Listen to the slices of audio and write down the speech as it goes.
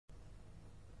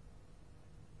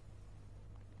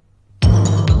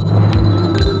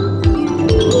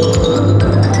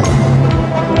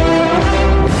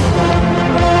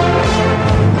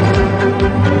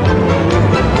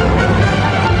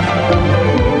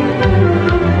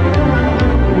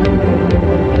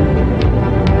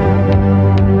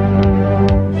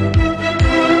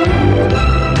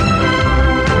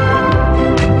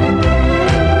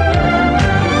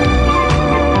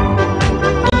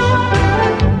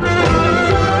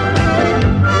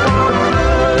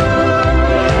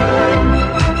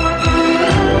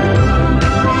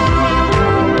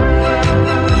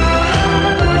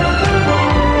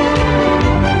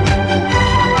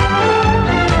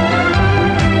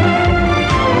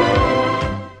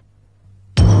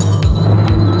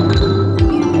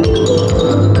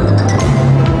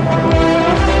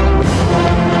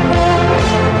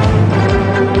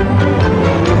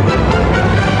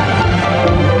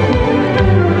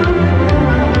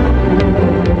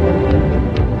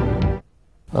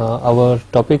our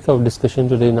topic of discussion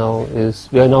today now is,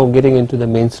 we are now getting into the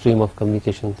mainstream of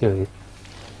communication theory,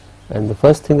 and the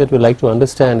first thing that we like to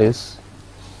understand is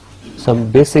some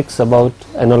basics about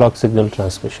analog signal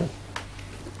transmission,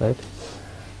 right?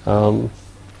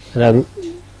 And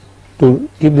to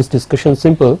keep this discussion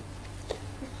simple,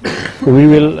 we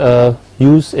will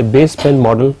use a baseband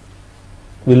model.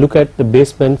 We look at the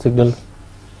baseband signal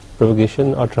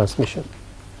propagation or transmission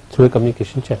through a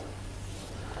communication channel.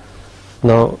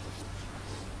 Now,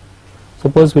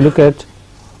 suppose we look at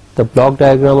the block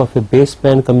diagram of a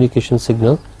baseband communication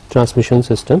signal transmission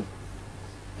system.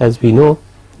 As we know,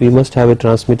 we must have a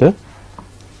transmitter,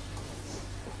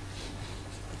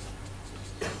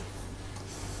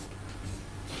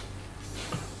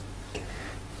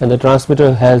 and the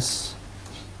transmitter has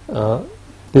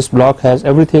this block has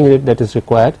everything in it that is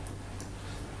required.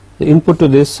 The input to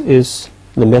this is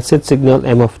the message signal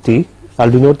m of t.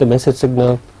 I'll denote the message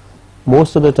signal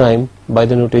most of the time by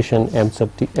the notation m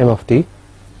of t.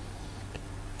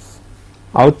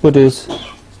 Output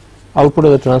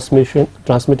of the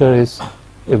transmitter is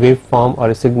a waveform or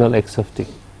a signal x of t,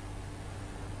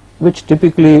 which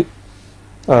typically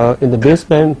in the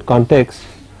baseband context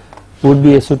would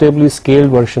be a suitably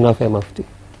scaled version of m of t,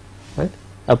 right?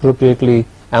 Appropriately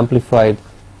amplified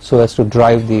so as to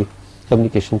drive the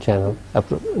communication channel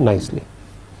nicely.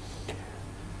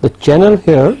 The channel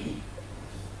here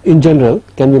in general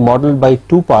can be modeled by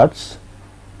two parts: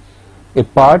 a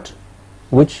part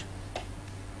which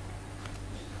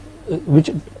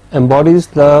embodies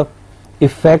the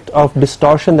effect of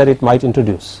distortion that it might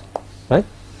introduce, right?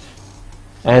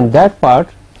 And that part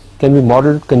can be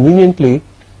modeled conveniently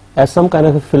as some kind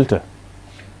of a filter,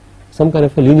 some kind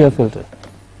of a linear filter.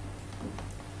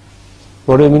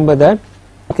 What do I mean by that?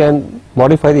 You can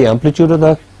modify the amplitude of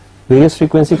the various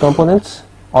frequency components,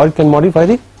 or it can modify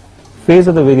the phase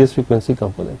of the various frequency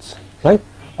components, right?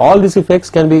 All these effects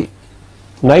can be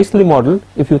nicely modeled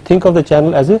if you think of the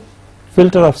channel as a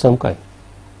filter of some kind.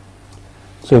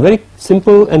 So a very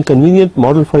simple and convenient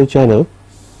model for a channel,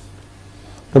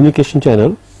 communication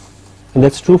channel, and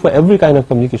that's true for every kind of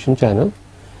communication channel,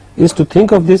 is to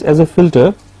think of this as a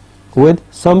filter with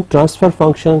some transfer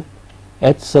function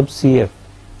h sub cf.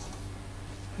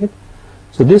 Right?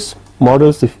 So this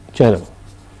models the channel.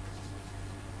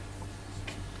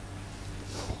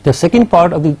 The second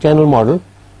part of the channel model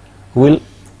will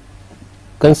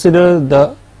consider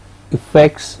the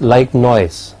effects like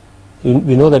noise.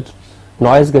 We know that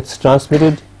noise gets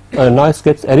transmitted, noise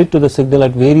gets added to the signal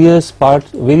at various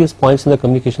points in the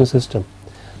communication system,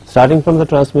 starting from the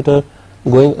transmitter,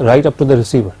 going right up to the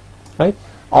receiver, right?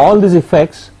 All these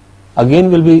effects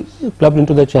again will be plugged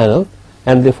into the channel,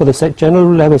 and therefore the channel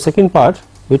will have a second part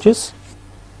which is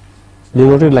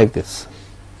denoted like this,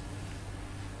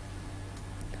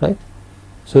 right?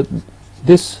 So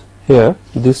this here,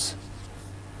 this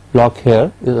block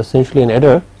here is essentially an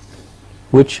adder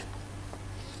which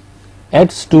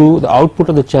adds to the output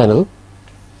of the channel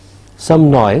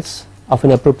some noise of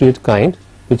an appropriate kind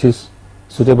which is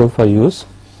suitable for use,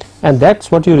 and that's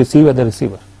what you receive at the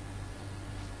receiver,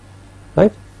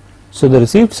 right? So the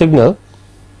received signal,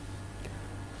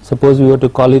 suppose we were to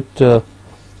call it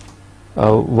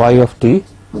y of t,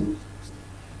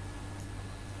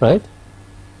 right,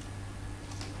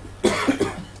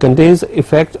 contains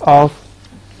effect of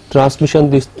transmission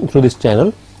through this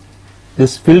channel,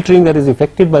 this filtering that is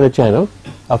effected by the channel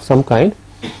of some kind,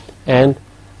 and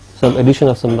some addition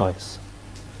of some noise,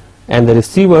 and the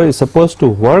receiver is supposed to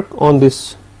work on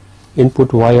this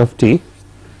input y of t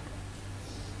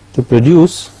to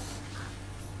produce.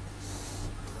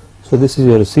 So this is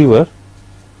your receiver,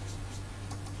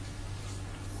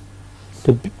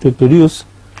 to produce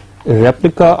a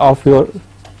replica of your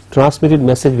transmitted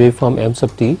message waveform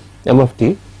m of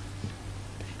t,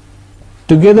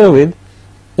 together with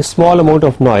a small amount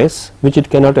of noise which it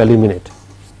cannot eliminate.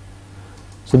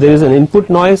 So there is an input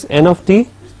noise n of t,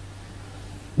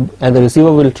 and the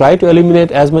receiver will try to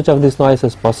eliminate as much of this noise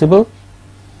as possible,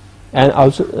 and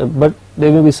also but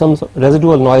there may be some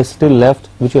residual noise still left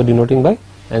which you are denoting by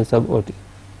n sub ot.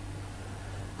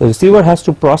 The receiver has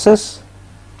to process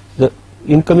the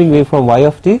incoming waveform y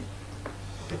of t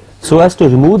so as to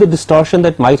remove the distortion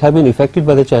that might have been affected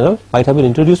by the channel, might have been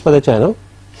introduced by the channel,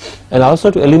 and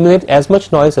also to eliminate as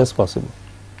much noise as possible,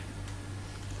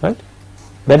 right?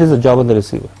 That is the job of the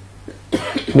receiver,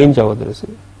 main job of the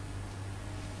receiver.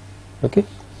 Okay.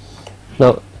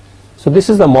 Now, so this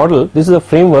is the model, this is the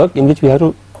framework in which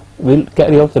we'll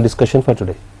carry out the discussion for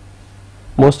today,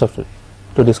 most of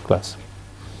today's class.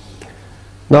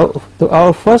 Now,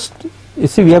 our first, you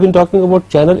see, we have been talking about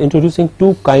channel introducing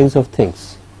two kinds of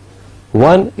things.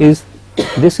 One is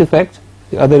this effect,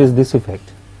 the other is this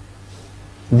effect.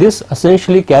 This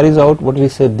essentially carries out what we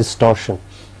say distortion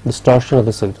of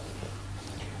the signal.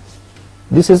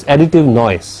 This is additive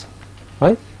noise,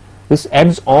 right? This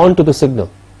adds on to the signal.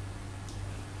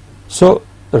 So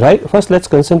first let's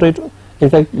concentrate, in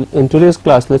fact in today's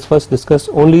class let's first discuss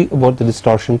only about the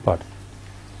distortion part,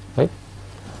 right?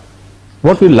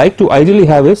 What we like to ideally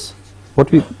have is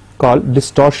what we call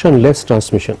distortion-less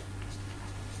transmission.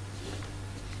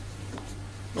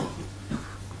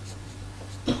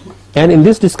 And in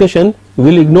this discussion we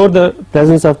will ignore the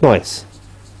presence of noise,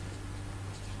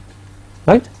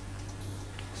 right?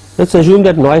 Let's assume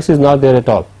that noise is not there at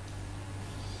all.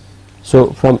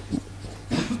 So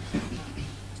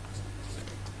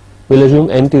we'll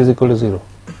assume NT is equal to 0,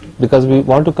 because we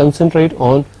want to concentrate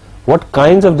on what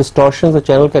kinds of distortions the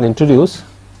channel can introduce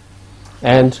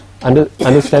and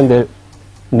understand their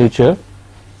nature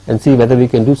and see whether we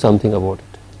can do something about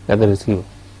it at the receiver,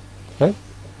 right?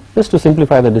 Just to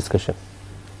simplify the discussion.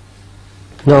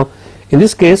 Now in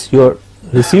this case your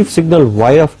received signal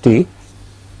y of t,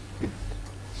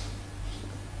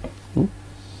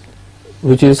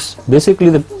 which is basically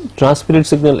the transmitted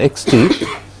signal xt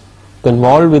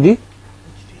convolved with the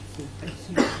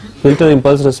filter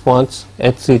impulse response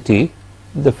HCT,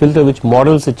 the filter which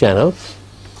models the channel,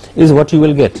 is what you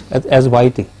will get as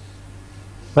yt,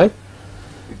 right?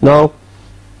 Now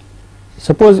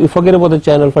suppose you forget about the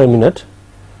channel for a minute.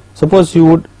 Suppose you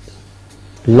would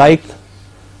like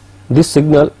this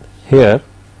signal here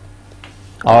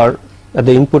or at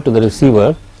the input to the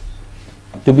receiver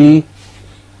to be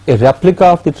a replica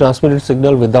of the transmitted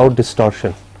signal without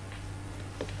distortion,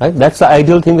 right? That's the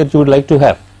ideal thing that you would like to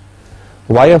have.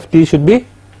 Y of t should be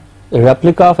a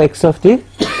replica of x of t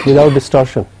without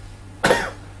distortion.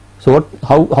 So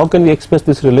how can we express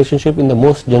this relationship in the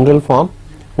most general form?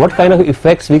 What kind of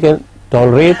effects we can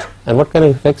tolerate and what kind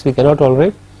of effects we cannot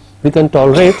tolerate? We can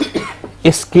tolerate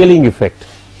a scaling effect.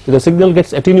 If the signal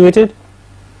gets attenuated,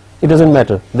 it doesn't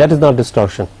matter, that is not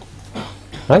distortion,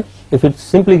 right? If it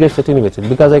simply gets attenuated,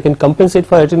 because I can compensate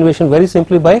for attenuation very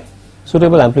simply by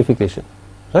suitable amplification,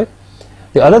 right?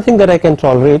 The other thing that I can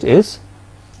tolerate is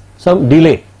some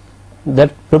delay,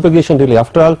 that propagation delay.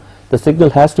 After all, the signal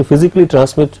has to physically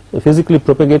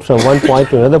propagate from one point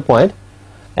to another point,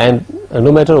 and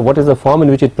no matter what is the form in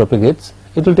which it propagates,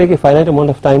 it will take a finite amount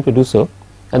of time to do so,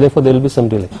 and therefore there will be some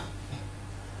delay.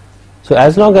 So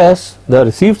as long as the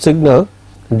received signal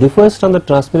differs from the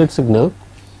transmitted signal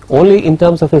only in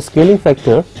terms of a scaling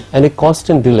factor and a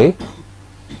constant delay,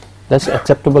 that's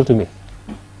acceptable to me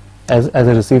as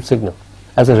a received signal,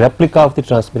 as a replica of the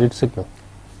transmitted signal.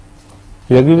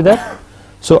 Do you agree with that?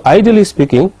 So ideally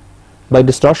speaking, by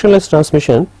distortionless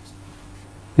transmission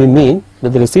we mean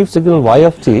that the received signal y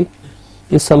of t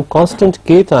is some constant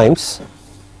k times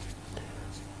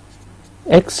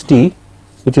xt,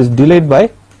 which is delayed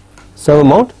by some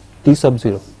amount t sub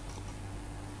 0,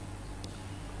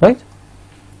 right?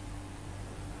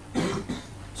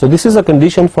 So this is a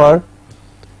condition for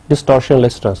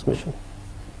distortionless transmission.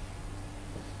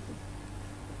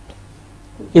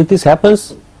 If this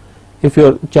happens, if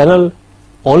your channel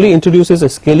only introduces a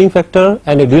scaling factor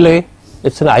and a delay,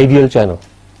 it's an ideal channel.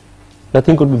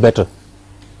 Nothing could be better,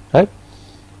 right?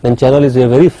 Then channel is a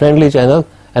very friendly channel,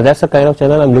 and that's the kind of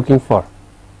channel I'm looking for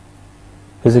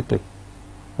physically,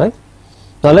 right?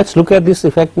 Now let's look at this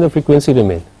effect in the frequency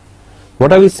domain.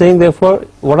 What are we saying therefore?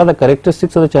 What are the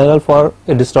characteristics of the channel for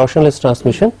a distortionless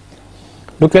transmission?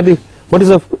 Look at what is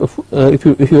if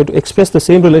you were to express the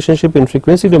same relationship in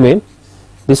frequency domain,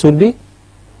 this would be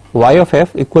y of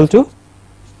f equal to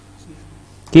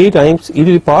k times e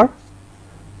to the power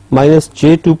minus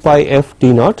j2 pi f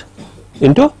t naught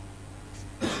into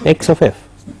x of f,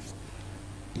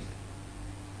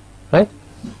 right?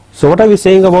 So what are we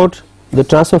saying about the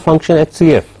transfer function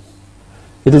HCF?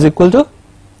 It is equal to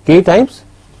k times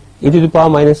e to the power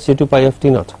minus j2 pi f t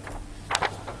naught.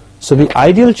 So the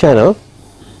ideal channel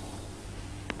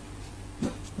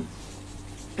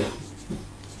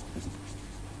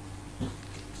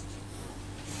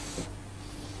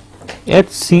H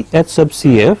sub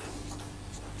CF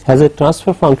has a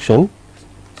transfer function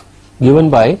given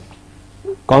by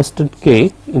constant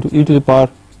k into e to the power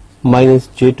minus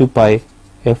j2 pi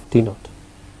f t naught,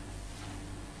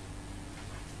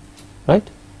 right?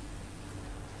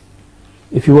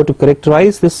 If you were to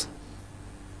characterize this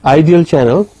ideal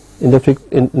channel in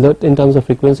terms of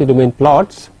frequency domain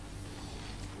plots,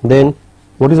 then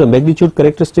what is the magnitude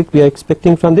characteristic we are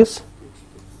expecting from this?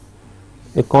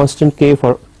 A constant k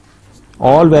for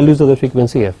all values of the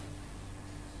frequency f,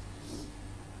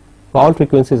 for all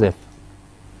frequencies f,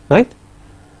 right?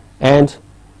 And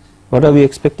what are we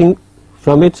expecting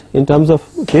from it in terms of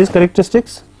phase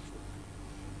characteristics?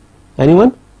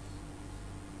 Anyone?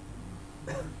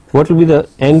 What will be the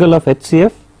angle of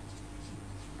HCF?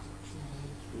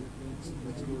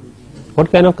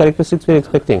 What kind of characteristics we are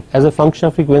expecting as a function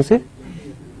of frequency?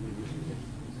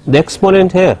 The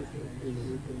exponent here,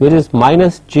 which is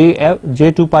minus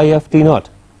j2 pi f t naught,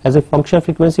 as a function of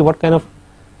frequency, what kind of?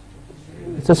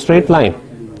 It's a straight line,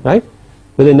 right,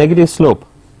 with a negative slope,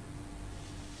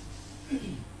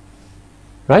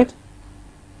 right?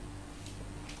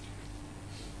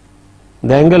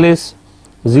 The angle is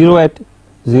 0 at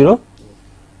 0.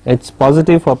 It's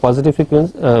positive for positive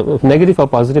frequency, negative for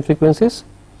positive frequencies,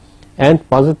 and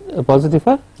positive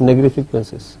for negative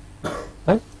frequencies,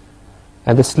 right?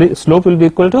 And the slope will be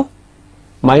equal to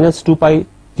minus 2 pi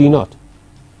t naught,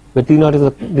 where t naught is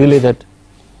the delay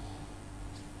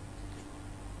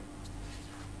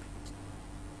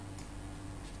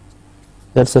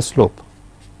that's the slope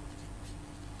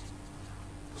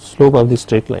of the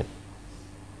straight line,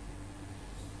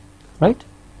 right?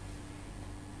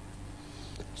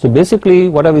 So basically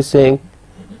what are we saying?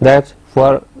 That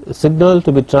for a signal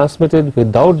to be transmitted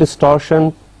without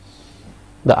distortion,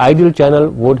 the ideal channel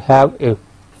would have a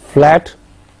flat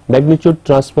magnitude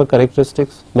transfer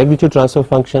characteristics, magnitude transfer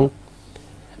function,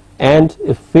 and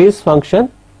a phase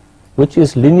function which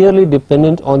is linearly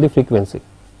dependent on the frequency,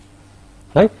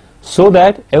 right? So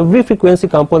that every frequency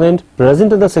component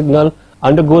present in the signal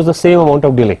undergoes the same amount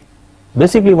of delay.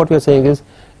 Basically what we are saying is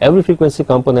every frequency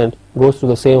component goes through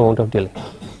the same amount of delay,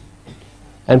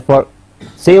 and for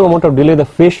same amount of delay the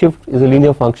phase shift is a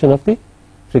linear function of the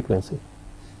frequency,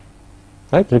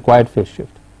 right, required phase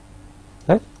shift,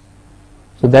 right?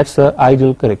 So that's the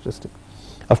ideal characteristic.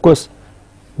 Of course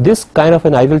this kind of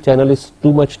an ideal channel is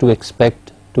too much to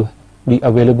expect to be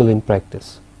available in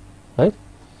practice, right?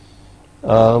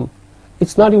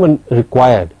 It's not even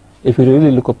required if you really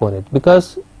look upon it,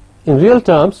 because in real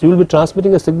terms you will be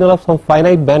transmitting a signal of some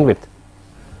finite bandwidth,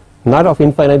 not of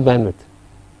infinite bandwidth,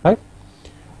 right?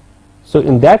 So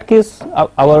in that case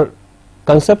our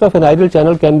concept of an ideal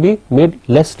channel can be made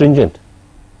less stringent.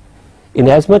 In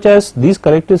as much as these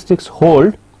characteristics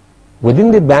hold within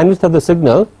the bandwidth of the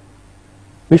signal,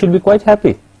 we should be quite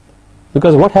happy,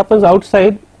 because what happens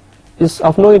outside is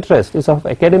of no interest, is of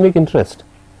academic interest,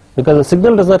 because the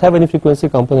signal does not have any frequency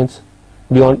components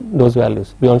beyond those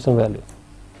values, beyond some value,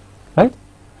 right?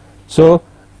 So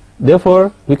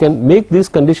therefore we can make these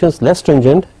conditions less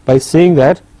stringent by saying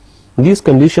that these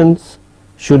conditions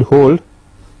should hold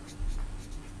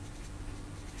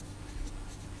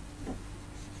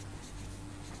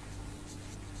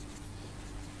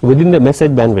within the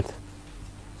message bandwidth,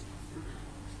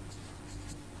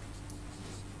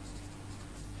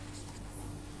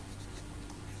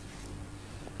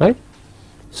 right?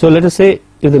 So let us say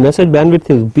if the message bandwidth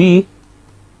is b,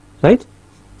 right,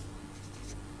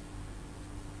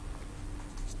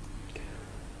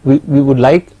 we would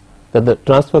like that the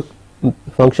transfer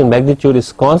function magnitude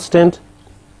is constant,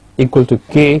 equal to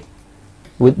k,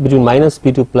 with between minus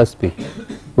p2 plus p.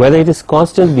 Whether it is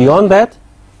constant beyond that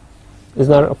is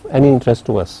not of any interest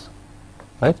to us,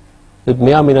 right? It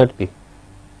may or may not be,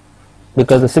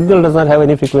 because the signal does not have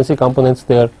any frequency components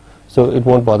there, so it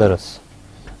won't bother us.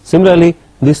 Similarly,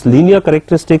 these linear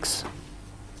characteristics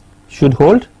should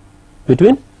hold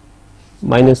between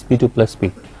minus p2 plus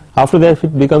p. After that, if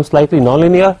it becomes slightly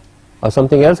nonlinear or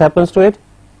something else happens to it,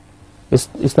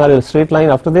 it's not a straight line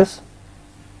after this,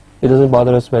 it doesn't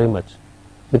bother us very much,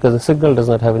 because the signal does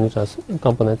not have any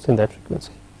components in that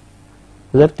frequency.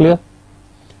 Is that clear?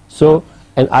 So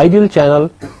an ideal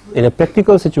channel in a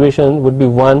practical situation would be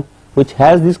one which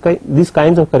has these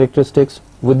kinds of characteristics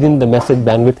within the message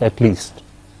bandwidth at least.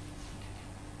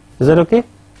 Is that okay?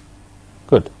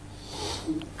 Good.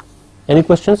 Any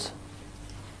questions?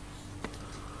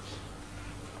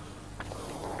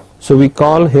 So we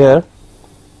call here,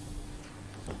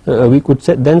 we could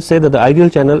then say that the ideal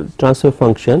channel transfer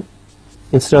function,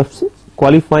 instead of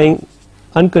qualifying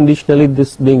unconditionally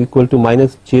this being equal to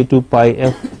minus j2 pi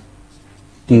f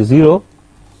t0,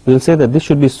 we will say that this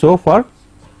should be so for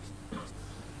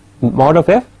mod of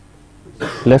f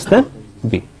less than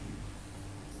b.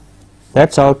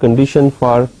 That's our condition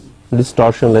for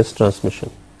distortionless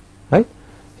transmission, right?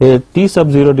 Here t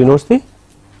sub 0 denotes the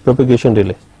propagation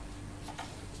delay.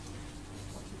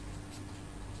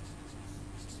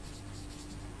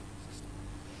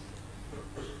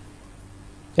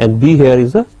 And b here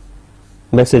is the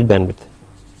message bandwidth,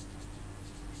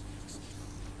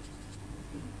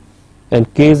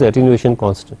 and k is the attenuation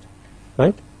constant,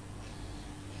 right?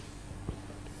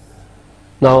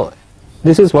 Now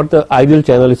this is what the ideal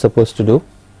channel is supposed to do.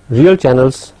 Real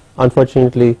channels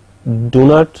unfortunately do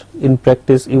not in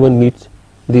practice even meet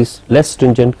these less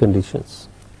stringent conditions,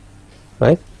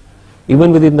 right?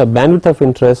 Even within the bandwidth of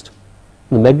interest,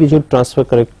 the magnitude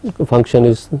transfer function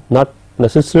is not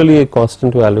necessarily a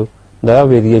constant value. There are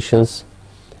variations,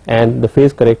 and the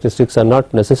phase characteristics are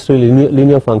not necessarily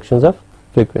linear functions of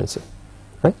frequency,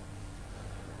 right?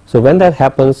 So when that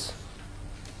happens,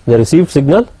 the received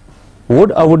signal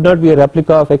would or would not be a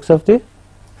replica of x of t.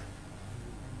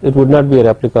 It would not be a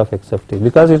replica of x of t,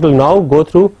 because it will now go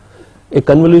through a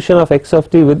convolution of x of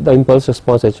t with the impulse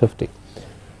response h of t.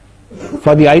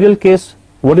 For the ideal case,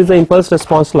 what is the impulse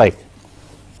response like?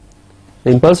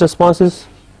 The impulse response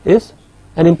is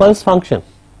an impulse function,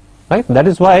 right? That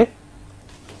is why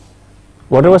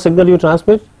whatever signal you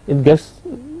transmit, it gets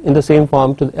in the same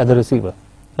form to the other receiver,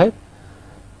 right?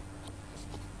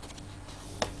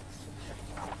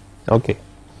 Okay,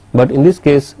 but in this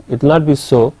case it will not be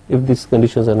so if these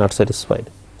conditions are not satisfied.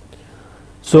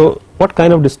 So what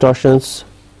kind of distortions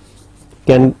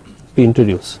can be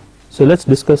introduced? So let's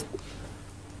discuss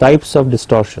types of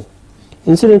distortion.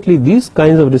 Incidentally, these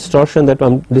kinds of distortion that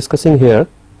I'm discussing here,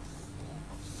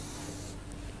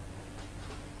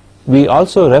 we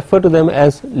also refer to them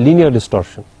as linear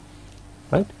distortion,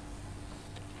 right?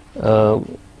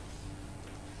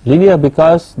 Linear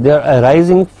because they are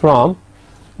arising from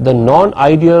the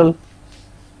non-ideal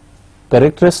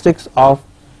characteristics of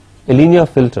a linear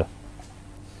filter,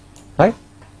 right,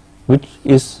 which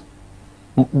is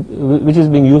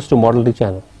being used to model the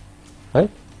channel, right?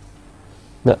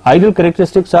 The ideal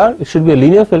characteristics are, it should be a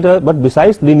linear filter, but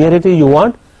besides linearity you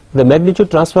want the magnitude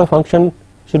transfer function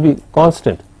should be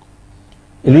constant.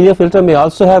 A linear filter may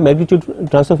also have magnitude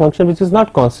transfer function which is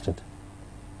not constant,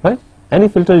 right? Any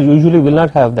filter usually will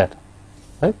not have that,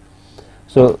 right?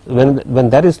 So when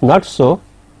that is not so,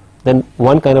 then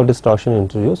one kind of distortion is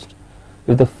introduced.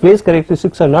 If the phase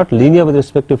characteristics are not linear with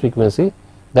respect to frequency,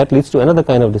 that leads to another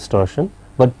kind of distortion,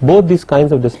 but both these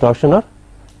kinds of distortion are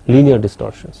linear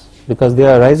distortions because they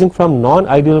are arising from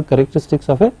non-ideal characteristics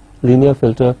of a linear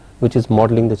filter which is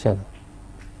modeling the channel.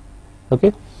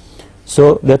 Okay,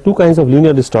 so there are two kinds of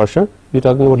linear distortion. We are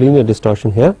talking about linear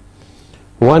distortion here.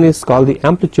 One is called the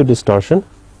amplitude distortion,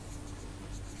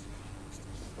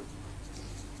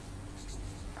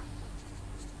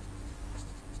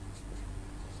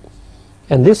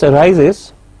 and this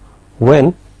arises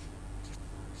when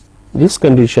this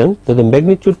condition that the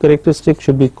magnitude characteristic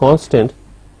should be constant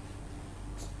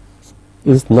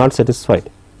is not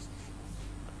satisfied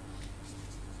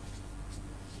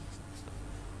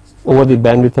over the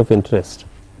bandwidth of interest.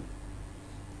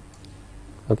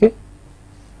 Okay,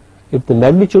 if the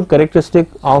magnitude characteristic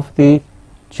of the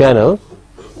channel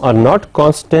are not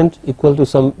constant equal to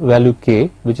some value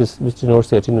k, which denotes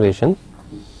the attenuation,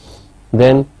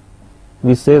 then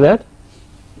we say that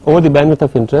over the bandwidth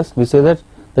of interest, we say that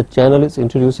the channel is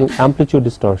introducing amplitude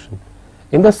distortion,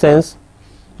 in the sense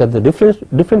that the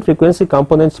different frequency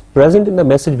components present in the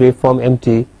message waveform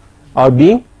mt are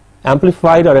being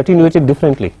amplified or attenuated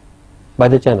differently by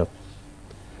the channel.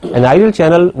 An ideal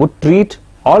channel would treat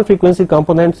all frequency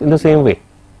components in the same way,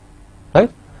 right,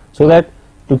 so that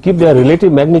to keep their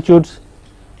relative magnitudes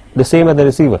the same as the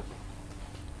receiver,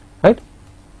 right?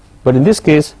 But in this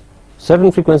case,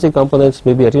 certain frequency components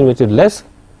may be attenuated less,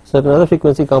 certain other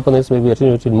frequency components may be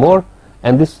attenuated more,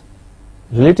 and this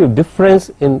relative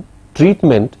difference in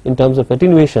treatment in terms of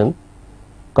attenuation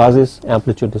causes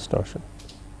amplitude distortion,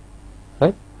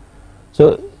 right?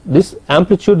 So this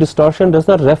amplitude distortion does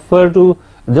not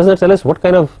tell us what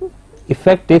kind of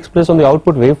effect takes place on the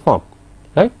output waveform,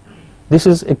 right? This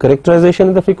is a characterization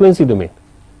in the frequency domain,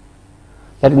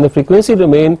 that in the frequency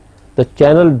domain the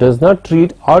channel does not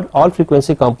treat all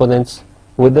frequency components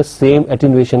with the same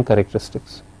attenuation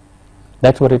characteristics.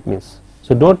 That's what it means.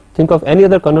 So don't think of any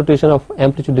other connotation of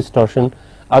amplitude distortion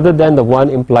other than the one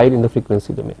implied in the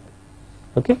frequency domain.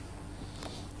 Okay,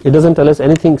 it doesn't tell us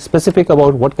anything specific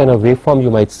about what kind of waveform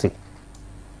you might see,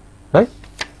 right?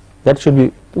 That should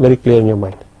be very clear in your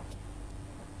mind.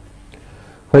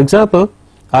 For example,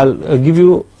 I'll give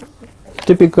you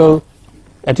typical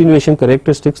attenuation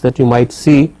characteristics that you might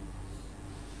see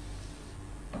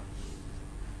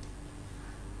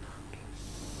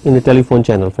in a telephone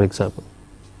channel, for example.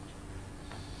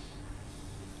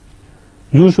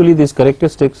 Usually these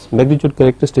characteristics, magnitude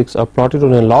characteristics, are plotted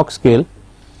on a log scale.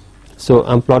 So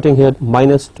I'm plotting here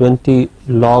minus 20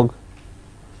 log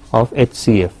of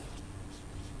HCF.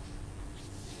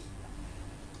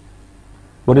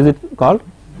 What is it called?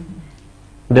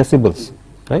 Decibels,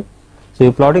 right? So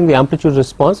you're plotting the amplitude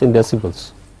response in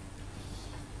decibels.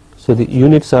 So the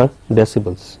units are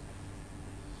decibels.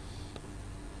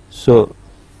 So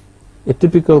a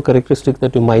typical characteristic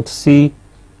that you might see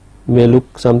may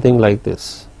look something like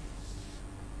this,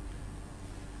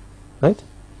 right?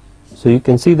 So you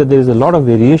can see that there is a lot of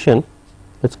variation,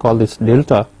 let's call this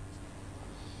delta,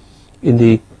 in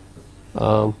the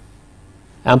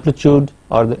amplitude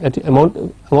or the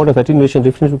amount of attenuation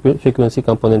different frequency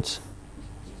components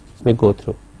may go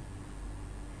through,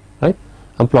 right?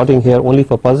 I am plotting here only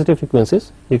for positive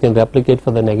frequencies, you can replicate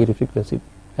for the negative frequency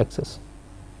axis.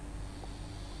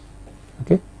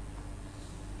 Okay.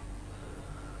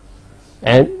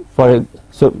 And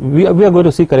so we are going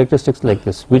to see characteristics like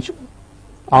this which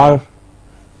are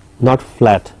not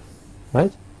flat,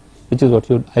 right, which is what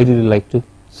you would ideally like to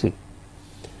see.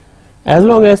 As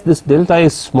long as this delta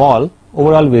is small,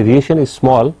 overall variation is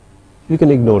small, you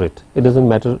can ignore it, it does not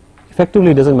matter,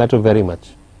 effectively it does not matter very much,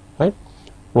 right.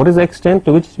 What is the extent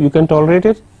to which you can tolerate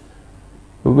it?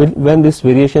 When this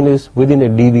variation is within a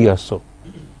dB or so,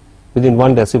 within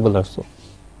 1 decibel or so,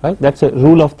 right. That is a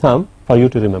rule of thumb for you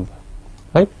to remember,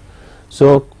 right.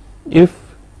 So if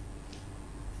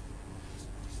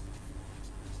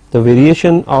the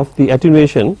variation of the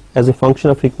attenuation as a function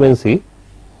of frequency,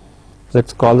 let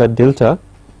us call that delta,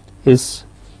 is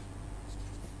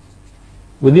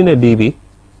within a dB,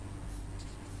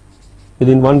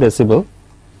 within 1 decibel,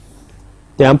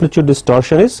 the amplitude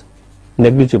distortion is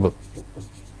negligible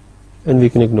and we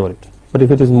can ignore it. But if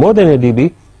it is more than a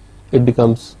dB, it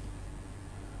becomes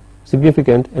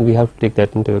significant and we have to take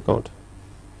that into account.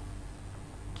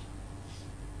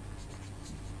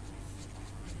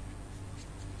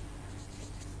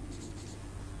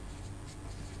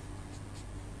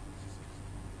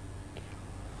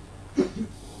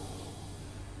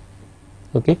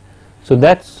 Okay, so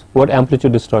that's what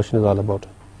amplitude distortion is all about.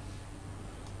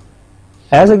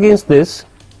 As against this,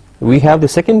 we have the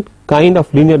second kind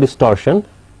of linear distortion,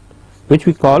 which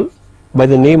we call by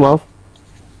the name of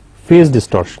phase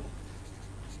distortion,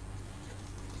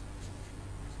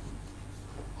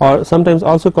 or sometimes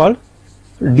also called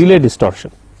delay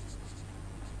distortion.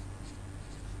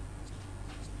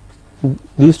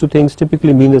 These two things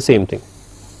typically mean the same thing.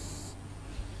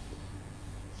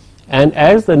 And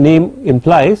as the name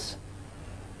implies,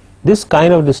 this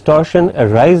kind of distortion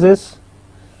arises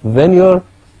when your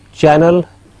channel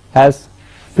has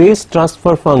phase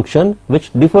transfer function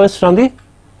which differs from the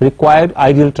required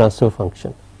ideal transfer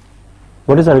function.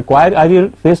 What is a required ideal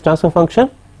phase transfer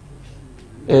function?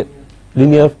 A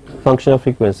linear function of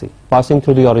frequency passing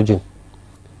through the origin,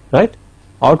 right?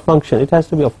 Odd function, it has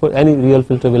to be, of course, any real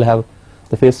filter will have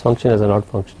the phase function as an odd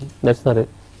function, that is not an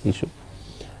issue.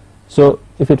 So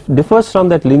if it differs from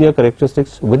that linear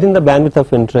characteristics within the bandwidth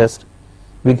of interest,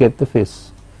 we get the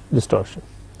phase distortion.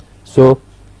 So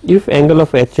if angle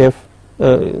of HF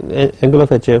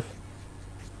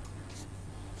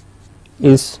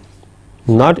is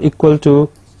not equal to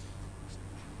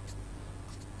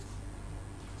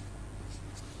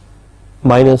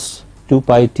minus 2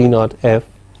 pi T naught f,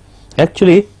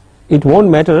 actually it won't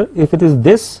matter if it is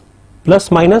this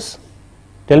plus minus,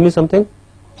 tell me something,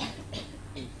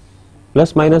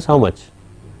 plus minus how much?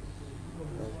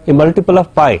 A multiple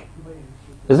of pi,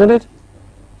 isn't it?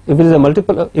 If it is a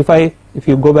multiple, if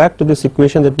you go back to this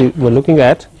equation that we were looking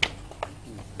at,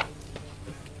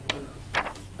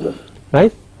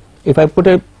 right, if I put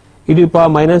a e to the power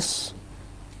minus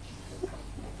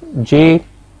j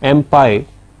m pi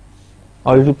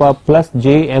or e to the power plus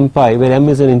j m pi, where m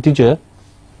is an integer,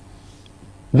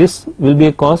 this will be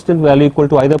a constant value equal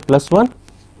to either plus 1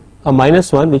 or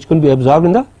minus 1, which could be absorbed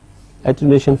in the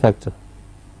attenuation factor,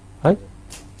 right.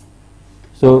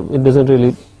 So it does not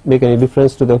really make any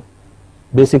difference to the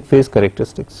basic phase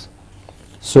characteristics.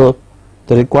 So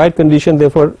the required condition,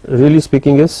 therefore, really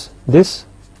speaking, is this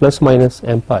plus minus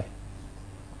m pi,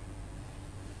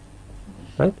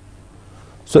 right.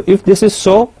 So if this is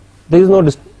so, there is no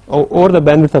over the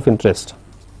bandwidth of interest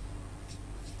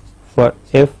for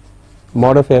f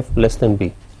mod of f less than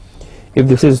b. If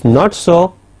this is not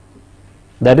so,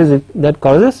 that is it, that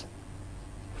causes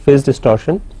phase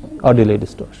distortion or delay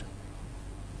distortion,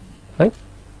 right.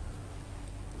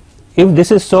 If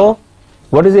this is so,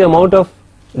 what is the amount of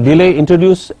delay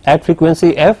introduced at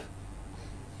frequency f?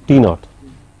 T naught,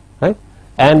 right,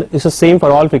 and it's the same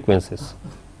for all frequencies,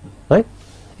 right.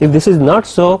 If this is not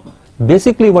so,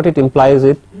 basically what it implies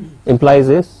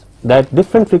is that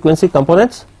different frequency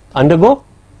components undergo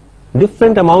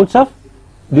different amounts of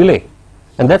delay,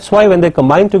 and that's why when they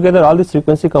combine together all these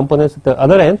frequency components at the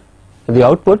other end, at the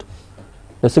output,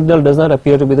 the signal does not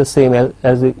appear to be the same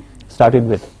as we started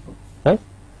with, right.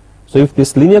 So if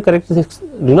this linear characteristics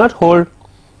do not hold,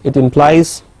 it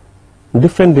implies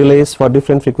different delays for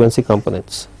different frequency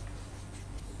components.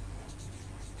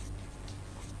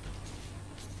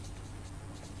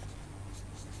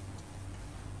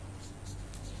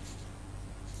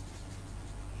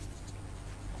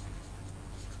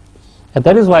 and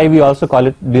that is why we also call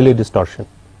it delay distortion,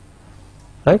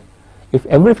 right? If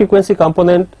every frequency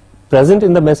component present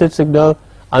in the message signal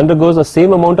undergoes the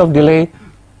same amount of delay,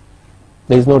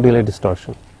 there is no delay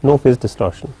distortion, no phase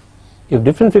distortion. If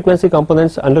different frequency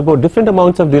components undergo different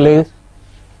amounts of delay,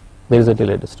 there is a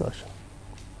delay distortion.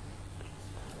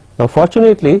 Now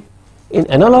fortunately, in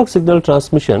analog signal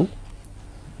transmission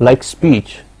like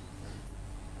speech,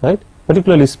 right,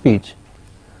 particularly speech,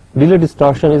 delay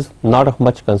distortion is not of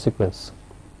much consequence.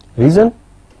 Reason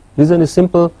is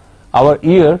simple. Our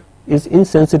ear is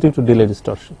insensitive to delay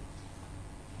distortion,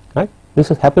 right? This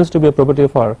happens to be a property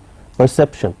of our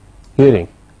perception, hearing,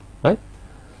 right?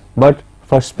 But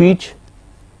for speech,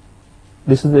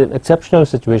 this is an exceptional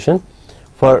situation.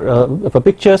 For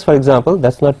pictures, for example,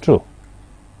 that's not true,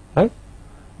 right?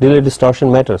 Delay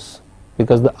distortion matters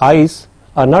because the eyes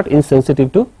are not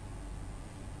insensitive to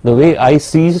the way I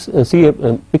see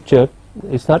a picture.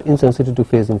 It's not insensitive to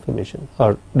phase information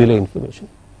or delay information.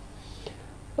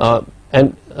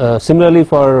 And similarly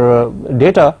for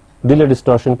data, delay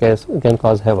distortion can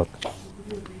cause havoc.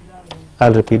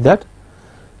 I'll repeat that.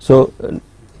 So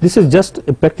this is just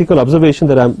a practical observation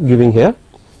that I'm giving here,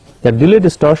 that delay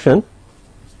distortion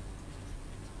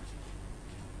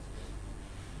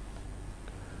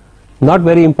not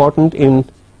very important in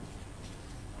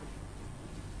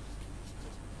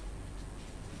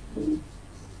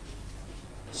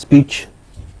speech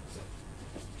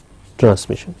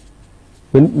transmission.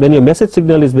 When your message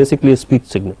signal is basically a speech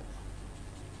signal,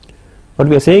 what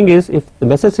we are saying is, if the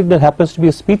message signal happens to be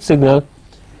a speech signal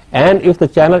and if the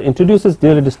channel introduces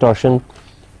delay distortion,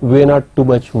 we are not too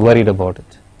much worried about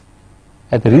it.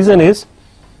 And the reason is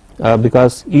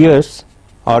because ears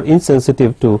are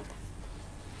insensitive to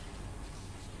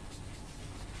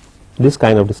this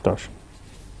kind of distortion.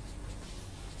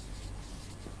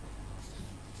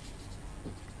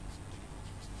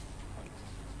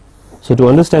 So to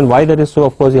understand why that is so,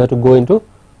 of course you have to go into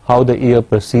how the ear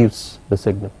perceives the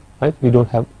signal, right?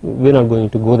 We're not going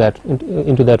to go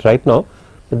into that right now,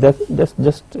 but that's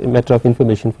just a matter of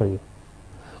information for you.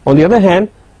 On the other hand,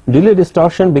 delay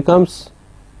distortion becomes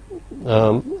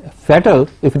fatal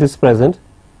if it is present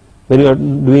when you are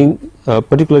doing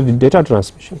particularly data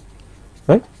transmission,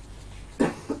 right?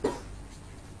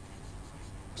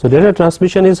 So data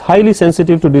transmission is highly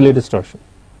sensitive to delay distortion.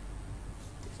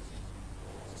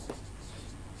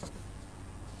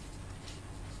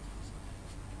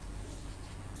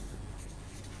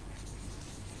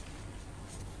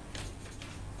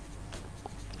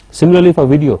 Similarly for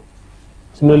video,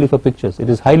 similarly for pictures, it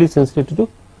is highly sensitive to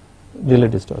delay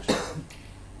distortion.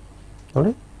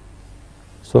 Alright?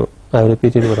 So I have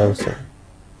repeated what I was saying.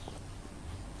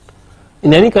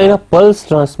 In any kind of pulse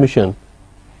transmission,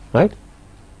 right,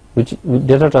 which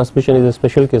data transmission is a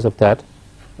special case of that,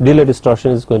 delay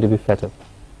distortion is going to be fatal,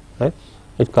 right?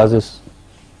 It causes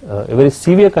a very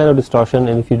severe kind of distortion,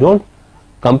 and if you don't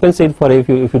compensate for it,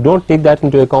 if you don't take that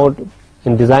into account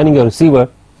in designing your receiver,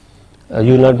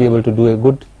 you will not be able to do a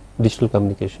good digital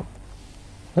communication,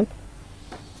 right?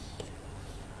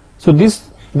 So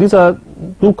these are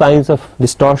two kinds of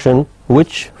distortion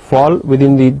which fall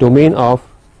within the domain of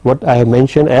what I have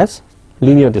mentioned as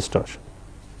linear distortion.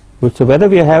 So whether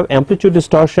we have amplitude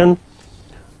distortion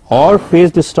or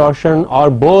phase distortion or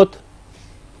both,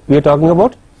 we are talking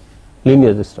about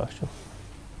linear distortion.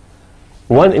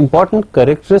 One important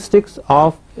characteristics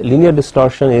of linear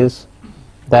distortion is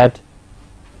that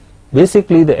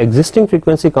basically the existing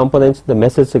frequency components, the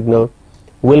message signal,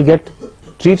 will get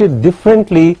treated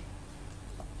differently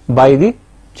by the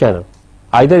channel,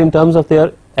 either in terms of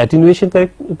their attenuation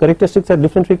characteristics at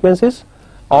different frequencies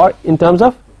or in terms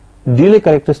of delay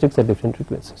characteristics at different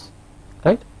frequencies,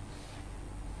 right?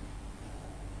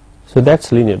 So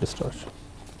that's linear distortion.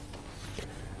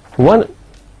 One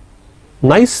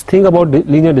nice thing about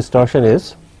linear distortion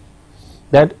is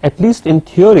that at least in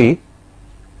theory,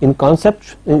 in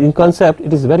concept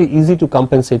it is very easy to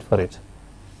compensate for it,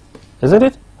 isn't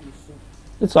it?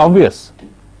 It's obvious.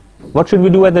 What should we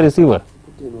do at the receiver?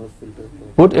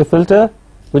 Put a filter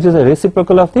which is a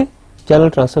reciprocal of the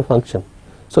channel transfer function.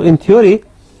 So in theory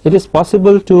it is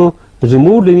possible to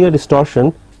remove linear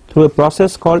distortion through a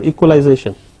process called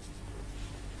equalization,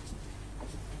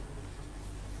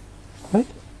 right?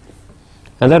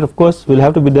 And that of course will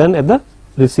have to be done at the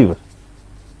receiver,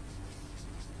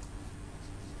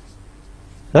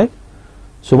 right?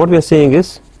 So what we are saying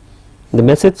is the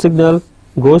message signal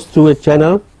goes through a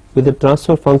channel with the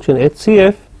transfer function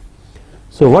HCF.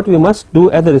 So what we must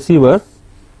do at the receiver,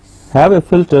 have a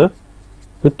filter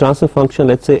with transfer function,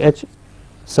 let's say H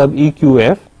sub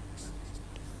EQF,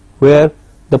 where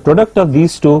the product of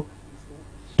these two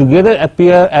together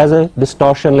appear as a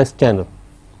distortionless channel,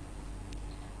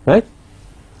 right?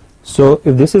 So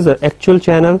if this is an actual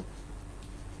channel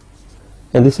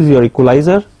and this is your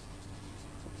equalizer,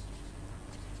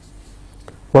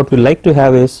 what we like to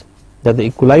have is that the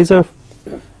equalizer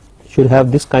should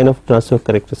have this kind of transfer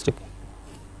characteristic.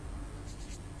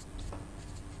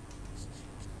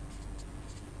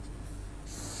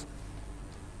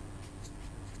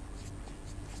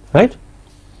 Right?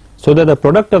 So that the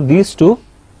product of these two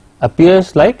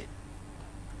appears like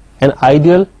an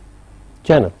ideal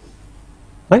channel.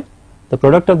 Right? The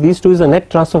product of these two is a net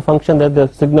transfer function that the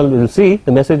signal will see,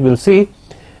 the message will see.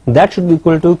 That should be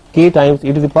equal to k times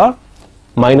e to the power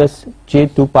minus j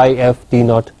 2 pi f t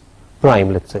naught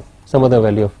prime, let's say, some other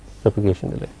value of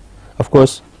propagation delay. Of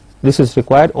course, this is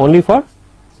required only for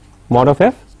mod of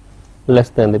f less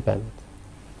than the bandwidth.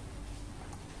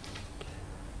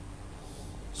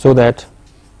 So that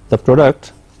the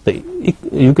product,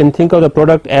 you can think of the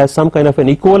product as some kind of an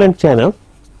equivalent channel,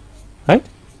 right,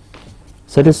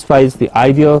 satisfies the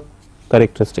ideal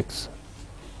characteristics.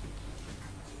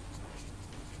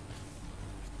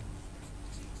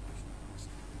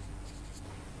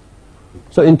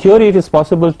 So in theory it is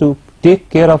possible to take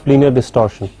care of linear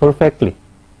distortion perfectly.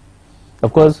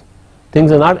 Of course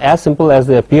things are not as simple as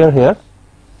they appear here.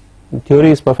 In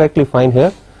theory is perfectly fine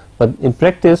here, but in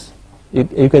practice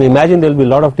you can imagine there will be a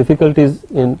lot of difficulties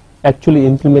in actually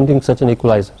implementing such an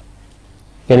equalizer.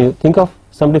 Can you think of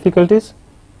some difficulties?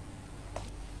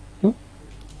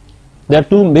 There are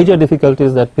two major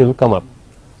difficulties that will come up.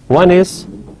 One is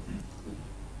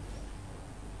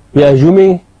we are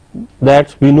assuming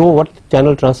that we know what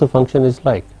channel transfer function is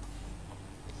like.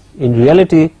 In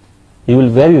reality you will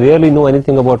very rarely know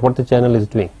anything about what the channel is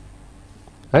doing,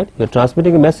 right? You are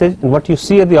transmitting a message and what you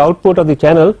see at the output of the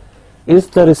channel is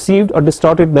the received or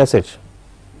distorted message.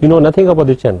 You know nothing about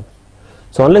the channel.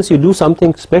 So unless you do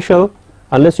something special,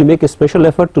 unless you make a special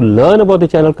effort to learn about the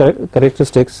channel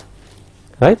characteristics,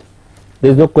 right, there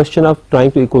is no question of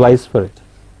trying to equalize for it.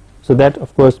 So that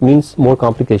of course means more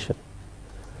complication.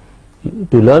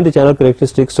 To learn the channel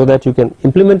characteristics so that you can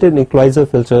implement an equalizer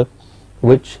filter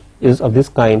which is of this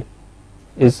kind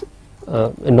is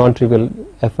a non-trivial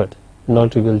effort,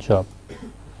 non-trivial job.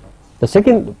 The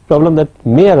second problem that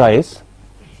may arise,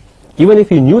 even if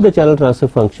you knew the channel transfer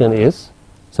function is,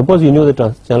 suppose you knew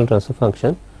the channel transfer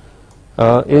function,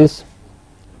 is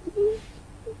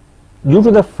due to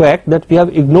the fact that we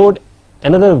have ignored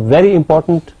another very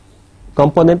important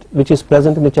component which is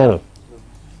present in the channel,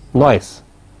 noise,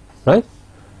 right?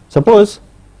 Suppose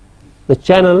the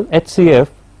channel HCF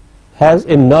has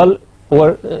a null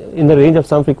over in the range of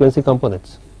some frequency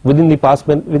components within the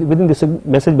within the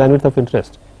message bandwidth of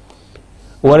interest.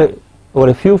 Over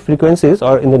a few frequencies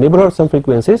or in the neighborhood of some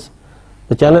frequencies,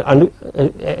 the channel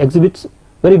exhibits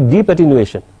very deep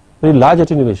attenuation, very large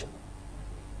attenuation.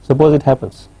 Suppose it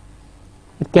happens.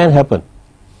 It can happen,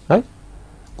 right?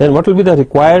 Then what will be the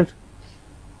required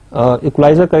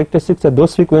equalizer characteristics at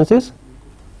those frequencies?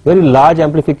 Very large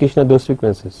amplification at those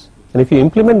frequencies. And if you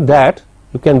implement that,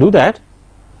 you can do that.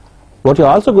 What you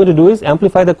are also going to do is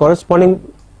amplify the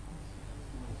corresponding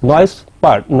noise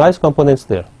components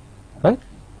there, right?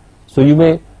 So you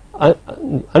may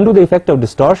undo the effect of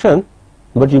distortion,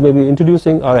 but you may be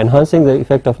introducing or enhancing the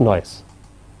effect of noise,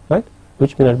 right,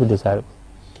 which may not be desirable.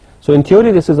 So in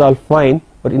theory this is all fine,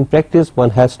 but in practice one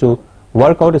has to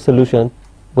work out a solution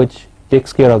which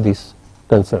takes care of these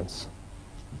concerns.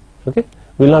 Okay,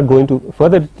 we will not go into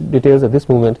further details at this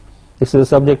moment. This is a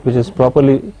subject which is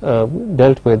properly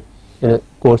dealt with in a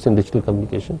course in digital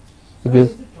communication.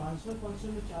 Because is the transfer function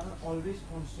of the channel always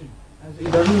constant, as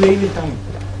it doesn't vary in time?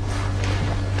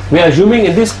 We are assuming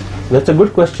in this, that's a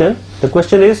good question. The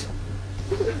question is,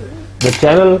 the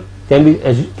channel can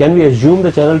we assume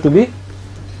the channel to be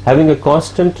having a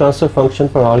constant transfer function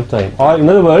for all time, or in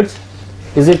other words,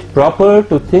 is it proper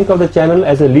to think of the channel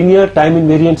as a linear time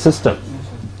invariant system?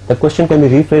 The question can be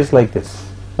rephrased like this,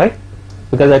 right?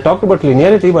 Because I talked about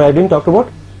linearity, but I didn't talk about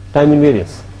time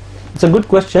invariance. It's a good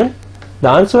question. The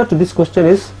answer to this question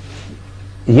is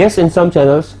yes in some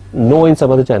channels, no in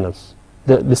some other channels.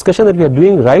 The discussion that we are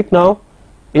doing right now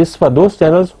is for those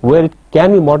channels where it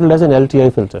can be modeled as an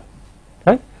LTI filter,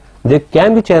 right? There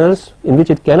can be channels in which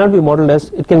it cannot be modeled as,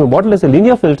 it can be modeled as a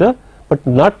linear filter, but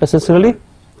not necessarily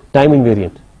time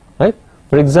invariant, right?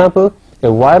 For example,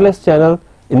 a wireless channel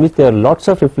in which there are lots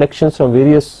of reflections from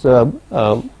various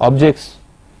objects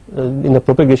in the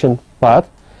propagation path,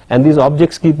 and these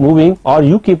objects keep moving or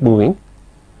you keep moving,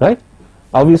 right?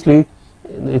 Obviously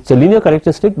it's a linear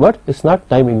characteristic, but it's not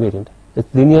time invariant.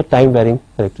 It's linear time varying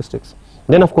characteristics.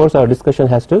 Then of course our discussion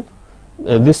has to,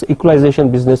 this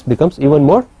equalization business becomes even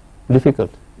more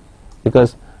difficult,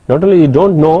 because not only you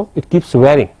don't know, it keeps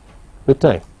varying with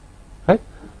time, right?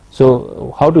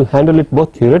 So how to handle it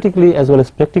both theoretically as well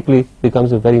as practically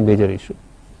becomes a very major issue.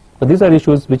 But these are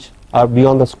issues which are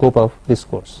beyond the scope of this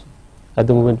course. At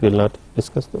the moment we will not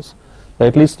discuss those, but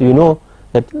at least you know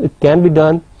that it can be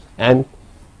done and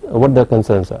what the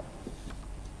concerns are.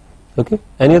 Okay,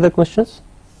 any other questions?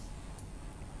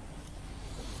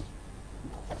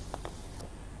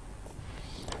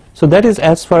 So that is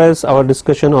as far as our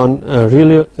discussion on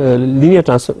linear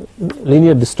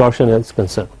distortion is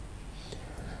concerned.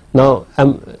 Now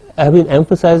I have been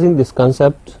emphasizing this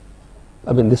concept,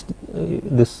 I mean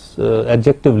this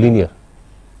adjective linear,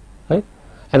 right?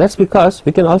 And that's because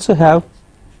we can also have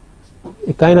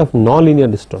a kind of non-linear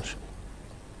distortion.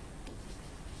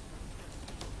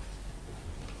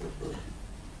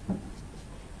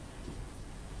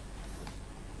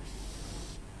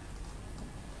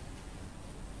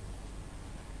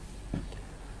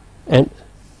 And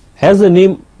as the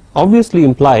name obviously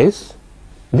implies,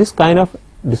 this kind of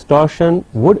distortion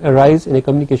would arise in a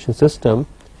communication system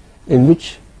in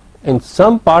which in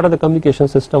some part of the communication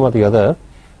system or the other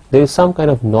there is some kind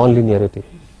of non-linearity.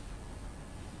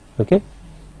 Okay?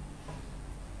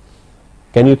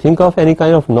 Can you think of any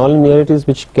kind of non-linearities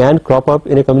which can crop up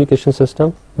in a communication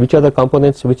system? Which are the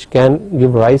components which can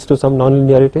give rise to some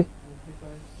non-linearity?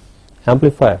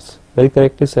 Amplifiers, very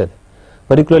correctly said.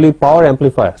 Particularly power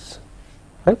amplifiers,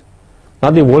 right?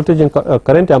 Not the voltage and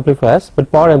current amplifiers,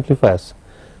 but power amplifiers.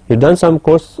 You've done some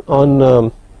course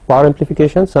on power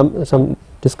amplification, some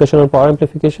discussion on power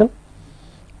amplification,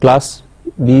 class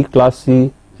B, class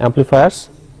C amplifiers,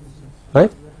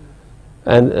 right?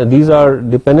 And these are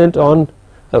dependent on,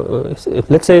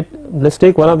 let's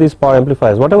take one of these power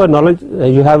amplifiers. Whatever knowledge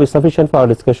you have is sufficient for our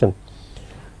discussion.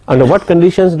 Under what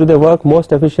conditions do they work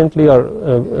most efficiently or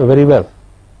very well?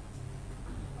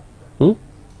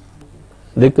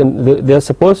 They are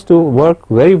supposed to work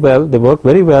very well. They work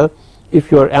very well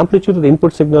if your amplitude of the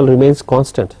input signal remains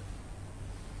constant,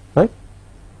 right?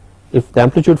 If the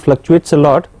amplitude fluctuates a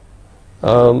lot,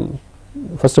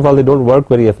 first of all, they don't work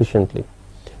very efficiently.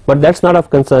 But that's not of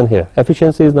concern here.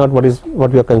 Efficiency is not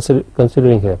what we are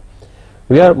considering here.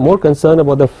 We are more concerned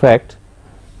about the fact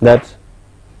that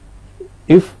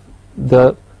if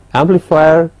the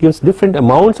amplifier gives different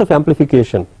amounts of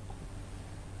amplification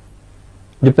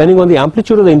depending on the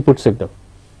amplitude of the input signal,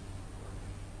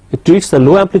 it treats the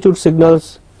low amplitude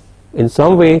signals in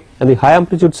some way and the high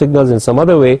amplitude signals in some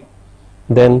other way,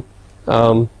 then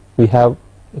we have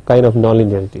a kind of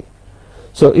nonlinearity.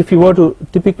 So if you were to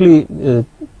typically,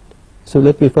 so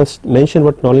let me first mention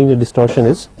what nonlinear distortion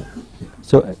is.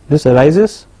 So this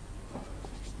arises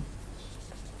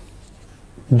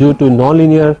due to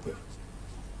nonlinear,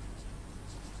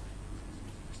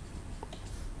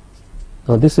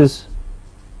 now this is,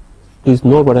 please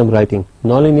note what I am writing,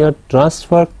 nonlinear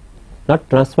transfer, not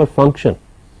transfer function,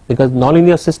 because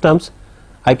nonlinear systems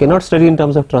I cannot study in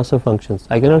terms of transfer functions.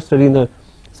 I cannot study in the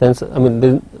sense, I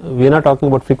mean we are not talking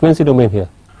about frequency domain here.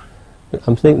 I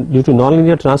am saying due to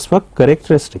nonlinear transfer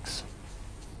characteristics.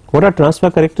 What are transfer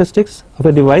characteristics of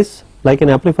a device like an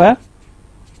amplifier?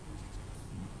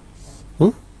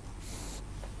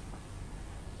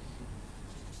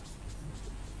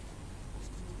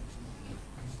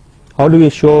 How do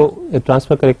we show a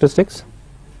transfer characteristics?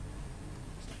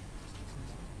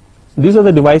 These are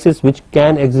the devices which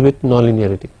can exhibit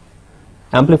nonlinearity.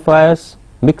 Amplifiers,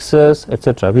 mixers,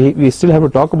 etc. We still have to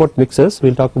talk about mixers, we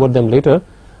will talk about them later,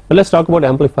 but let us talk about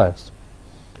amplifiers.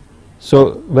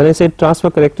 So when I say transfer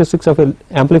characteristics of an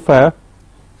amplifier,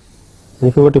 and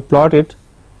if you were to plot it,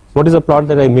 what is the plot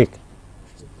that I make?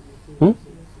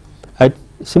 I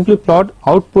simply plot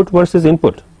output versus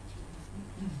input.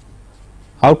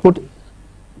 Output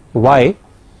Y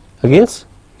against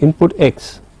input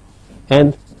X,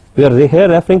 and we are here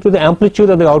referring to the amplitude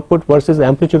of the output versus the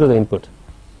amplitude of the input,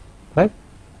 right?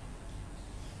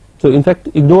 So in fact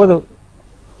ignore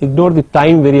the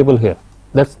time variable here,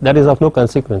 that is of no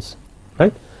consequence,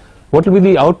 right? What will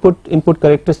be the output input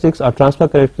characteristics or transfer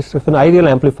characteristics of an ideal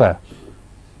amplifier?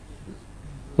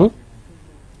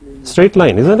 Straight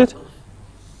line, isn't it?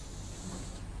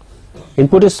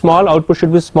 Input is small, output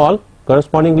should be small.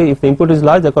 Correspondingly, if the input is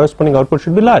large, the corresponding output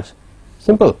should be large.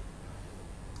 Simple.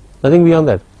 Nothing beyond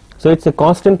that. So it's a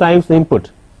constant times the input.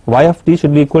 Y of t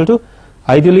should be equal to,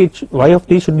 ideally y of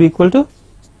t should be equal to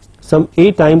some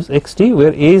a times xt,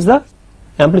 where a is the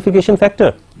amplification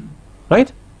factor,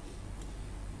 right?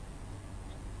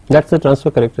 That's the transfer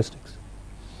characteristics.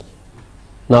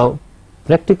 Now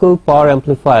practical power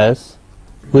amplifiers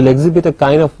will exhibit a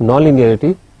kind of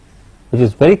nonlinearity which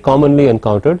is very commonly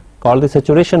encountered, called the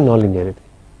saturation nonlinearity,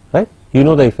 right? you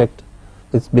know the effect.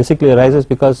 It basically arises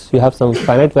because you have some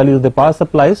finite value of the power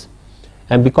supplies,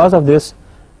 and because of this,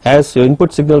 as your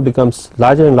input signal becomes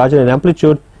larger and larger in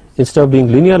amplitude, instead of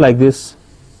being linear like this,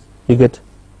 you get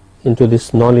into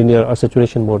this non-linear or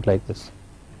saturation mode like this.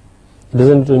 It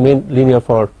doesn't remain linear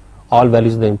for all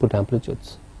values of the input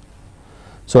amplitudes.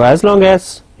 So as long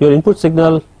as your input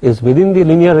signal is within the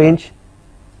linear range,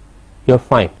 you are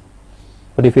fine.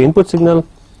 But if your input signal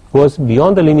goes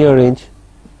beyond the linear range,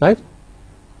 right,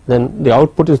 then the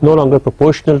output is no longer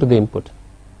proportional to the input,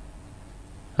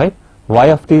 right. Y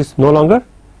of t is no longer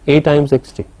a times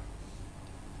xt,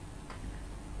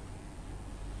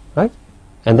 right,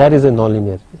 and that is a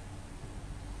nonlinearity.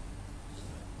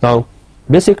 Now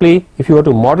basically, if you were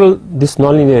to model this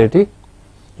nonlinearity,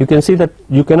 you can see that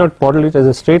you cannot model it as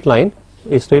a straight line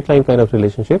kind of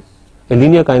relationship, a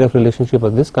linear kind of relationship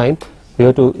of this kind. You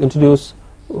have to introduce,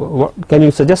 can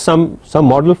you suggest some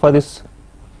model for this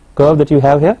curve that you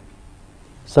have here,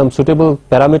 some suitable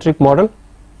parametric model?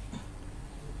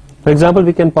 For example,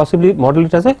 we can possibly model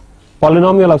it as a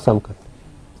polynomial of some kind.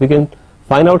 We can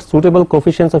find out suitable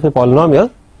coefficients of a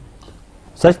polynomial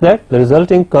such that the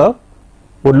resulting curve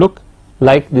would look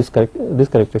like these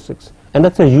characteristics, and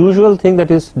that's a usual thing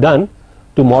that is done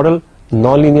to model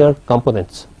nonlinear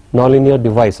components, nonlinear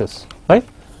devices, right.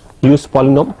 Use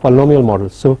polynomial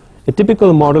models. So a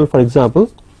typical model, for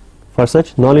example, for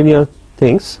such nonlinear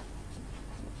things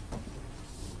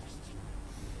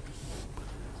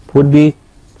would be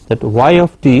that y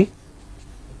of t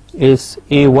is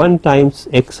a1 times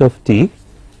x of t,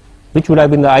 which would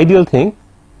have been the ideal thing,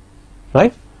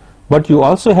 right, but you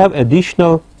also have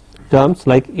additional terms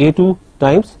like a2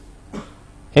 times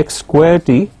x square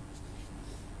t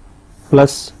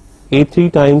plus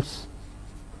a3 times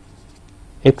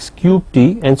x cube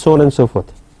t, and so on and so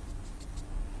forth.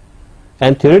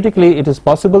 And theoretically it is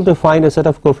possible to find a set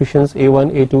of coefficients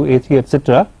a1, a2, a3,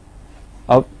 etc.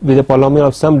 With a polynomial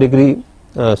of some degree,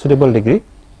 suitable degree,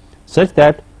 such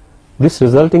that this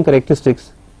resulting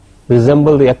characteristics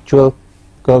resemble the actual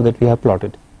curve that we have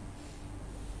plotted,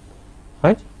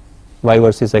 right, y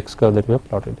versus x curve that we have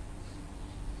plotted.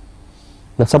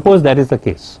 Now suppose that is the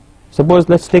case. Suppose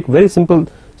let's take very simple,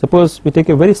 suppose we take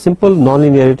a very simple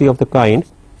nonlinearity of the kind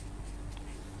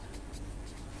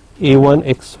a1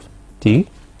 x t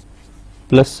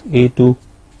plus a2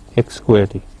 x square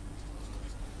t.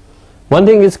 One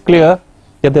thing is clear,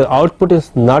 that the output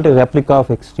is not a replica of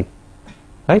xt,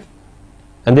 right,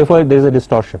 and therefore there is a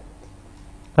distortion,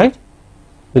 right,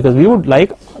 because we would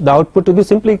like the output to be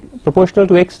simply proportional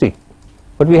to xt,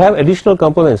 but we have additional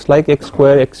components like x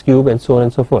square, x cube, and so on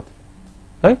and so forth,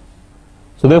 right.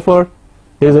 So therefore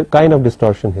there is a kind of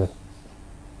distortion here.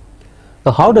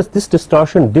 Now how does this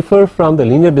distortion differ from the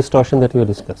linear distortion that we have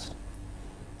discussed?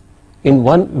 In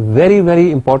one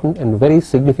very important and very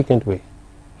significant way.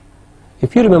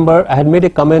 If you remember, I had made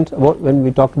a comment about when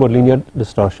we talked about linear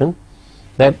distortion,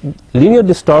 that linear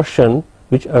distortion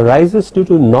which arises due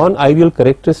to non-ideal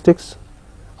characteristics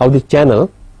of the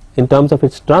channel in terms of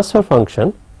its transfer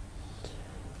function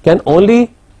can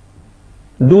only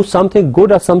do something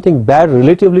good or something bad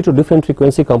relatively to different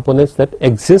frequency components that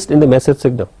exist in the message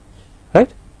signal,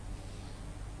 right.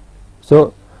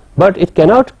 So but it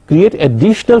cannot create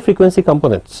additional frequency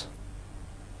components,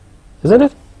 isn't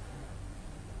it?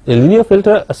 A linear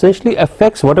filter essentially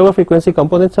affects whatever frequency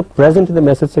components are present in the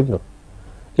message signal.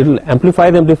 It will amplify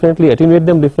them differently, attenuate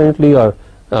them differently, or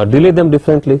delay them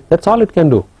differently. That's all it can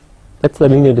do. That's the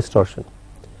linear distortion.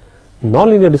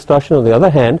 Nonlinear distortion, on the other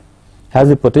hand, has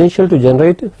the potential to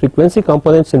generate frequency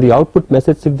components in the output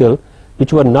message signal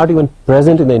which were not even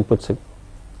present in the input signal,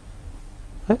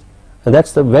 right? And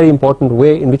that's the very important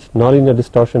way in which nonlinear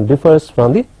distortion differs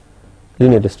from the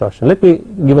linear distortion. Let me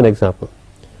give an example.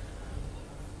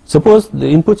 Suppose the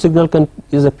input signal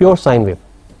is a pure sine wave,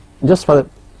 just for the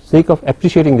sake of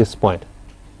appreciating this point,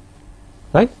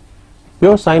 right?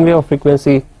 Pure sine wave of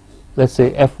frequency, let's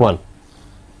say f1,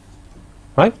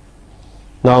 right?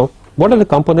 Now what are the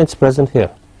components present here?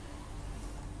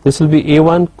 This will be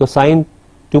a1 cosine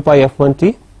 2 pi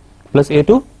f1t plus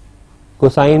a2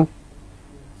 cosine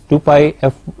 2 pi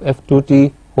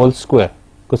f2t whole square,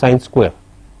 cosine square,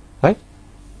 right?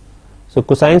 So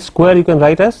cosine square you can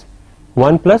write as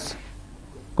 1 plus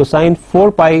cosine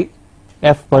 4 pi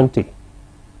f1t,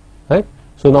 right.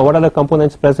 So now what are the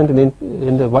components present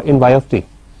in y of t?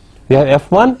 We have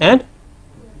f1 and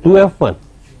 2f1.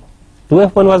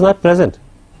 2f1 was not present.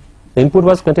 The input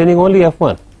was containing only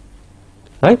f1,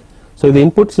 right. So the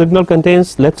input signal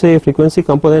contains, let's say, a frequency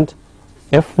component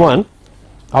f1,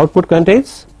 output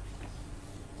contains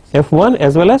f1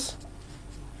 as well as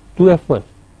 2f1,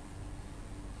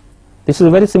 This is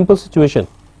a very simple situation.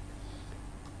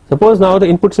 Suppose now the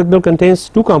input signal contains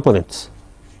two components,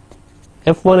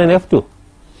 F1 and F2.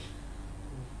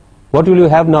 What will you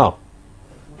have now?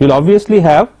 You will obviously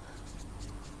have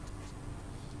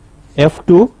F1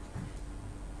 to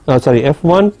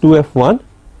F1,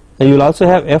 and you will also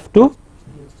have F2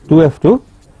 to F2.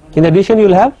 In addition, you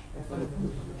will have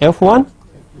F1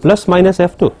 plus minus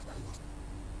F2.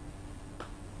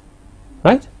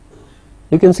 Right?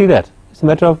 You can see that. It's a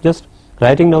matter of just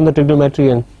writing down the trigonometry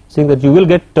and seeing that you will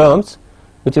get terms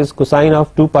which is cosine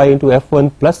of 2 pi into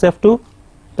F1 plus F2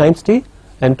 times t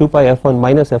and 2 pi F1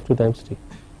 minus F2 times t.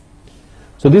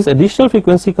 So these additional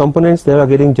frequency components that are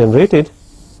getting generated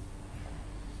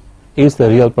is the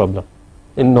real problem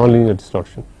in nonlinear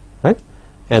distortion, right?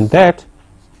 And that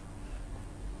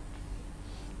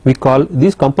we call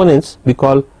these components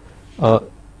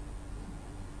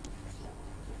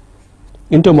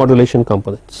intermodulation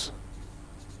components.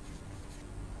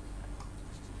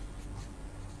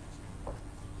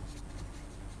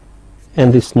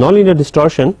 And this nonlinear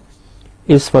distortion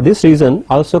is for this reason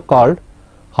also called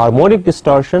harmonic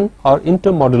distortion or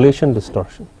intermodulation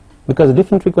distortion, because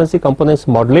different frequency components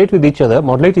modulate each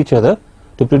other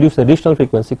to produce additional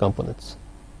frequency components,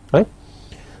 right?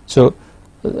 So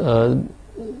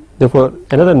therefore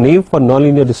another name for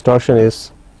nonlinear distortion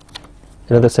is,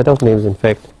 another set of names in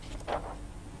fact,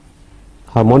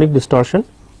 harmonic distortion,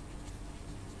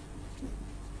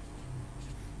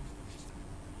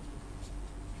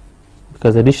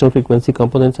 because additional frequency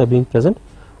components are being present,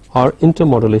 or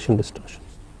intermodulation distortion.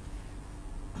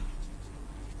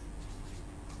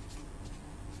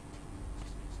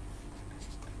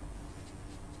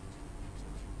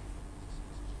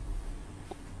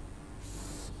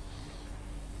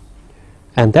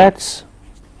 And is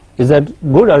that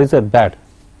good or is that bad?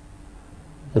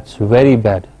 It's very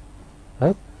bad,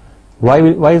 right?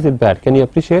 Why is it bad? Can you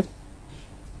appreciate?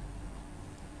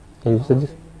 Can you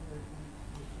suggest?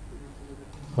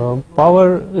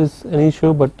 Power is an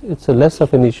issue, but it's a less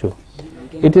of an issue.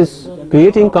 It is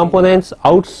creating components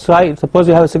outside. Suppose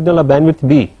you have a signal of bandwidth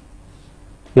B.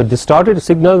 Your distorted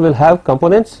signal will have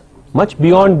components much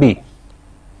beyond B,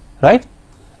 right?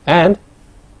 And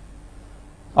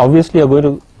obviously you are going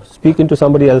to speak into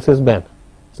somebody else's band.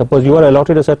 Suppose you are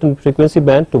allotted a certain frequency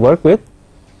band to work with,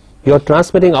 you are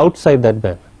transmitting outside that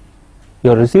band.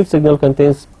 Your received signal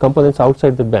contains components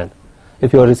outside the band.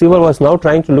 If your receiver was now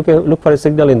trying to look for a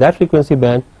signal in that frequency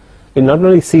band, it not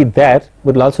only see that,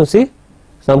 but will also see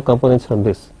some components from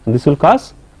this, and this will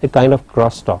cause a kind of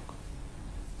crosstalk,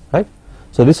 right?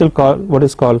 So this will call what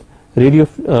is called radio.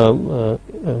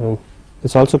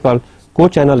 It's also called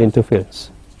co-channel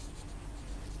interference.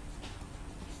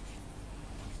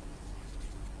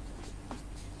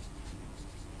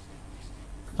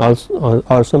 Also,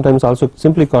 or sometimes also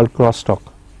simply called crosstalk.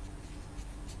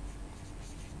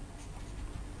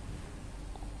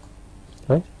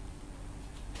 Right?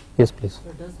 Yes, please.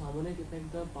 So does harmonic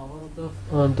affect the power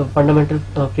of the fundamental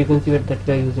frequency that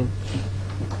we are using?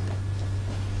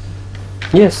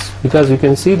 Yes, because you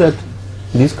can see that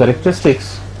these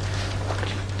characteristics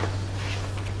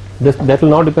that will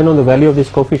now depend on the value of these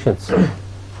coefficients,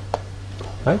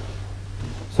 right?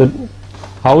 So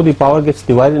how the power gets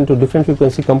divided into different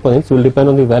frequency components will depend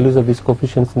on the values of these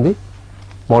coefficients in the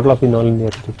model of the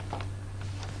nonlinearity.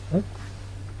 Right?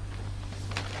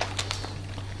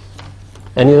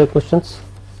 Any other questions?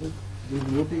 So these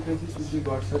new frequencies which we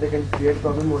got, so they can create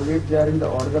problem only if they are in the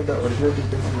order of the original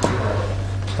frequency which we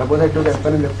have. Suppose I took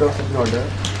F1 and F2 of such an order,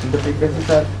 and the frequencies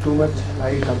are too much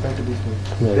high compared to this one.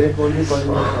 Right. Then it won't be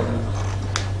causing any problem.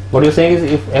 What you are saying is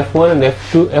if F1 and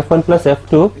F2, F1 plus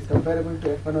F2 is comparable to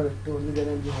F1 or F2, only then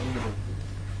I will be having it.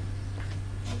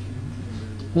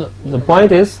 No, the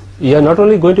point is you are not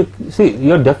only going to see,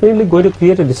 you are definitely going to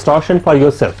create a distortion for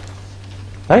yourself,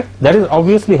 right? That is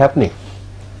obviously happening.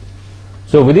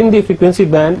 So within the frequency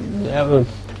band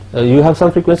you have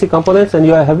some frequency components and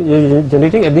you are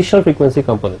generating additional frequency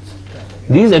components.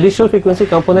 These additional frequency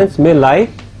components may lie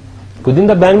within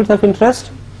the bandwidth of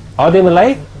interest or they may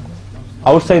lie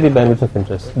outside the bandwidth of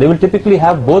interest. They will typically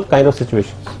have both kind of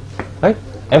situations, right?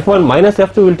 F1 minus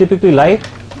F2 will typically lie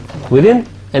within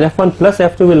and F1 plus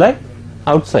F2 will lie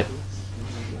outside,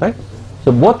 right?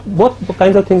 So both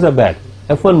kinds of things are bad.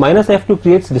 F1 minus F2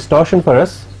 creates distortion for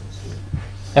us,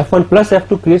 F1 plus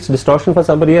F2 creates distortion for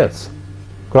somebody else,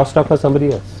 crosstalk for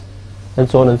somebody else, and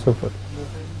so on and so forth.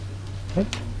 Right?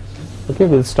 Okay,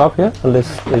 we'll stop here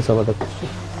unless there is some other question.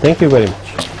 Thank you very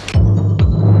much.